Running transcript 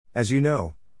As you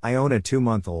know, I own a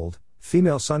 2-month-old,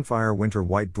 female sunfire winter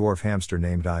white dwarf hamster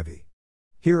named Ivy.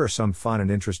 Here are some fun and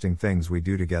interesting things we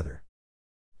do together.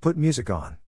 Put music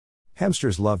on.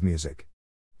 Hamsters love music.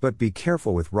 But be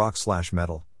careful with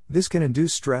rock/metal, this can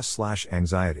induce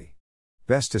stress/anxiety.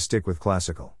 Best to stick with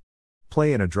classical.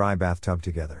 Play in a dry bathtub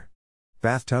together.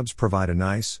 Bathtubs provide a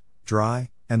nice, dry,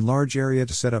 and large area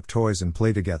to set up toys and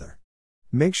play together.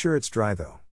 Make sure it's dry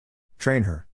though. Train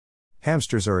her.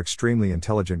 Hamsters are extremely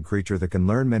intelligent creature that can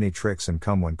learn many tricks and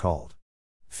come when called.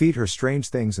 Feed her strange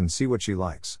things and see what she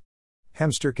likes.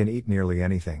 Hamster can eat nearly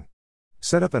anything.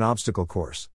 Set up an obstacle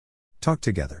course. Talk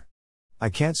together. I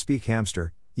can't speak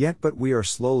hamster yet, but we are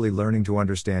slowly learning to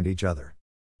understand each other.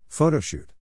 Photo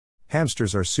shoot.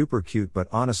 Hamsters are super cute, but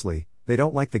honestly, they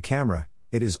don't like the camera.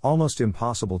 It is almost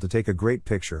impossible to take a great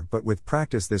picture, but with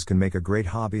practice this can make a great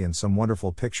hobby and some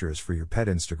wonderful pictures for your pet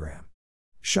Instagram.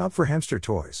 Shop for hamster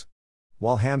toys.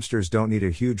 While hamsters don't need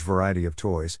a huge variety of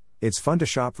toys, it's fun to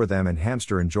shop for them and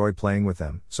hamster enjoy playing with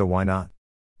them, so why not?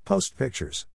 Post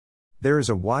pictures. There is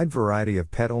a wide variety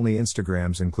of pet-only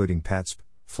Instagrams including Petsp,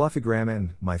 Fluffygram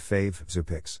and, my fave,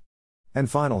 Zoopics. And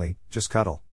finally, just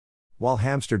cuddle. While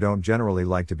hamster don't generally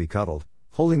like to be cuddled,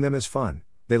 holding them is fun.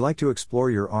 They like to explore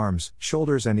your arms,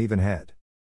 shoulders and even head.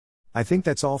 I think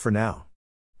that's all for now.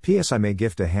 P.S. I may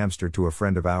gift a hamster to a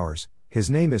friend of ours.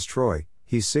 His name is Troy,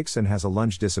 he's 6 and has a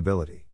lunge disability.